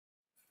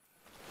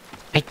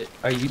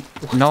Are you?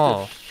 No.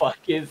 What the fuck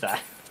is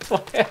that?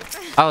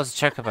 I was a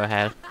chocobo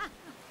head.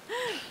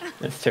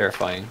 That's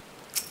terrifying.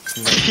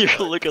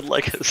 You're looking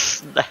like a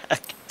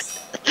snack.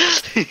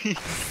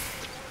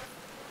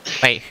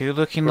 Wait, who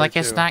looking like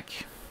a snack?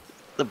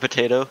 The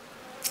potato.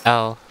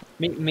 Oh.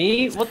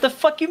 Me? What the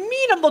fuck you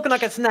mean I'm looking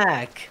like a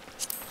snack?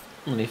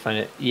 Let me find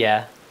it.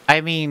 Yeah.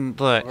 I mean,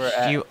 look,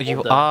 you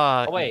Hold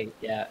are. Oh wait,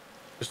 yeah.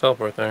 Just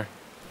teleport there.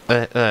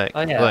 Look, Oh,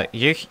 yeah. look,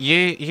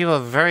 you are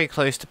very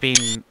close to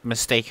being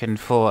mistaken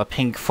for a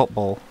pink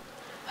football.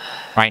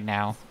 Right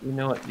now. You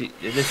know what?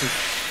 This is.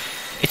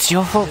 It's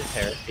your fault. This is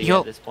heresy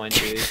at this point,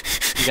 dude.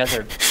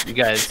 You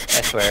guys,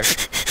 I swear.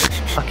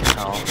 Fucking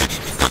hell.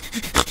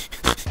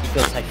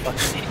 Feels like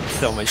fucking hate you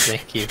so much,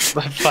 thank you.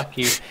 But fuck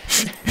you.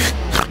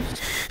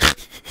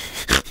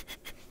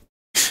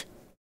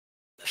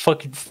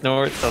 Fucking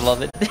snorts, I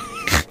love it.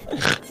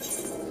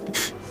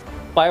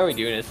 Why are we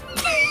doing this?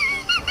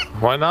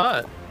 Why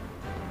not?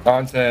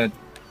 Don said.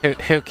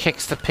 Who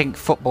kicks the pink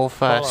football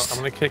Hold on, first? I'm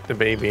gonna kick the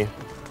baby.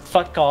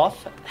 Fuck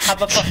off.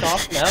 Have a fuck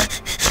off, no?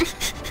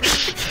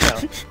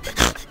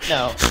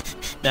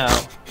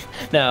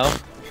 No.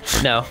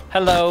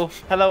 Hello,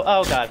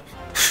 oh god.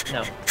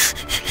 No.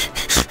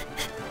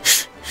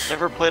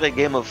 Never played a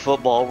game of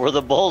football where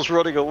the ball's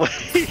running away.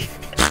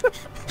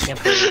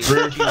 Can't believe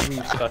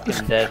he's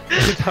fucking dead.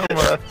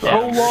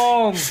 So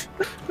long!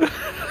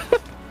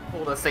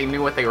 Told us they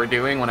knew what they were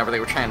doing whenever they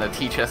were trying to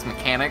teach us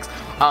mechanics.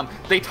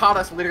 They taught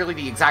us literally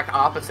the exact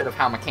opposite of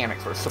how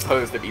mechanics were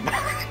supposed to be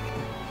done.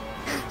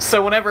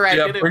 So whenever I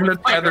did it bring with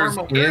the my tethers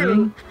normal in.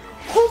 crew,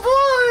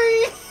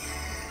 oh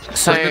boy!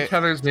 So, Bring the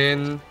tethers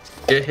in.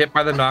 Get hit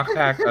by the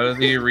knockback out of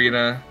the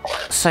arena.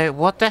 So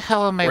what the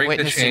hell am I Break the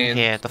witnessing chain.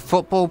 here? The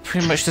football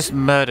pretty much just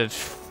murdered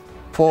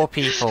 4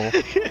 people.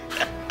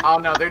 Oh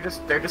no, they're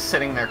just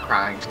sitting there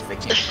crying because they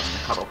can't from the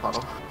cuddle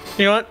puddle.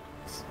 You know what?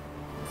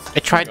 I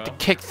tried to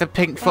kick the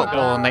pink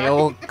football and they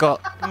all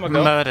got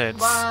murdered.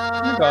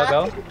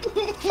 Go.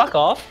 Fuck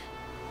off.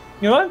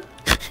 You know what?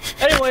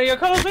 Anyway, you're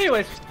cuddles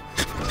anyways.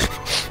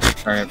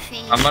 Alright,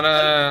 I'm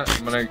gonna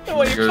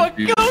Anyway, you go fuck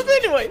do... cuddles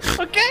anyway,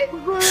 okay?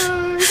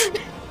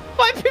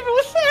 Why people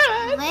were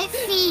sad? Let's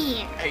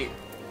see. Hey,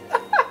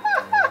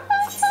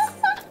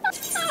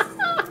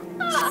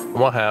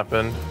 What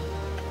happened?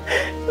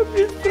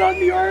 Just put on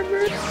the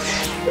armor.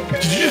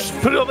 Did you just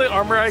put on the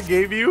armor I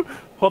gave you?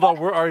 Hold on,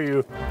 where are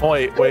you? Oh,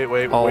 wait.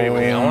 I Oh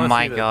wanna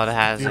my see this. god,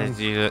 Hazard,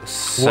 you look Where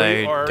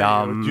so are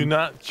dumb. you? Do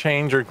not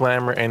change your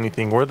glamour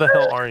anything. Where the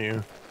hell are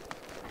you?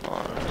 Come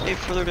on, is he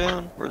further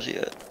down? Where's he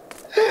at?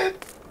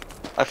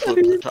 I flew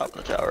to the top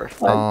of the tower.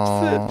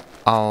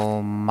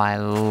 Oh my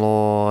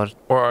lord.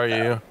 Where are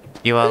you?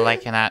 You are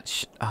like an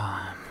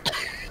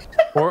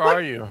Where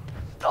are you?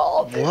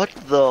 What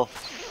the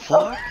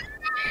fuck?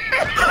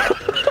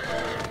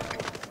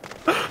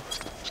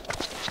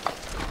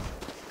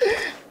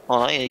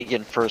 Well, I need to get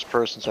in first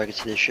person so I can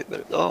see this shit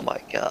better. Oh my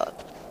god.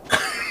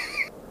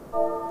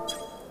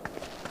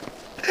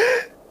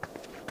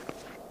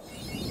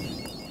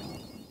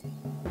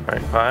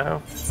 Alright,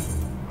 5,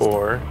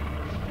 4,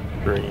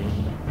 3,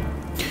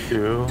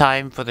 2.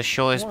 Time for the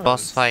shortest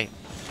boss fight.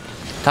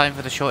 Time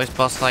for the shortest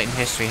boss fight in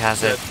history,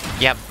 Hazard.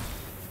 Yep.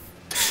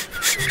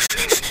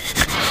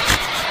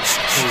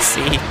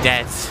 See,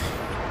 dead.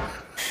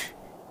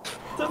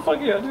 What the fuck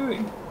are you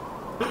doing?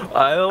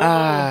 I don't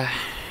know.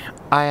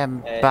 I am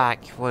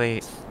back.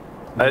 Wait.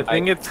 I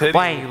think it's hitting.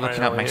 Why are you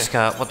looking at my finally.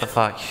 skirt? What the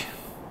fuck?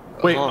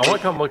 Wait, I want to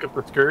come look at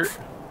the skirt.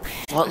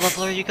 What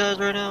level are you guys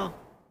right now?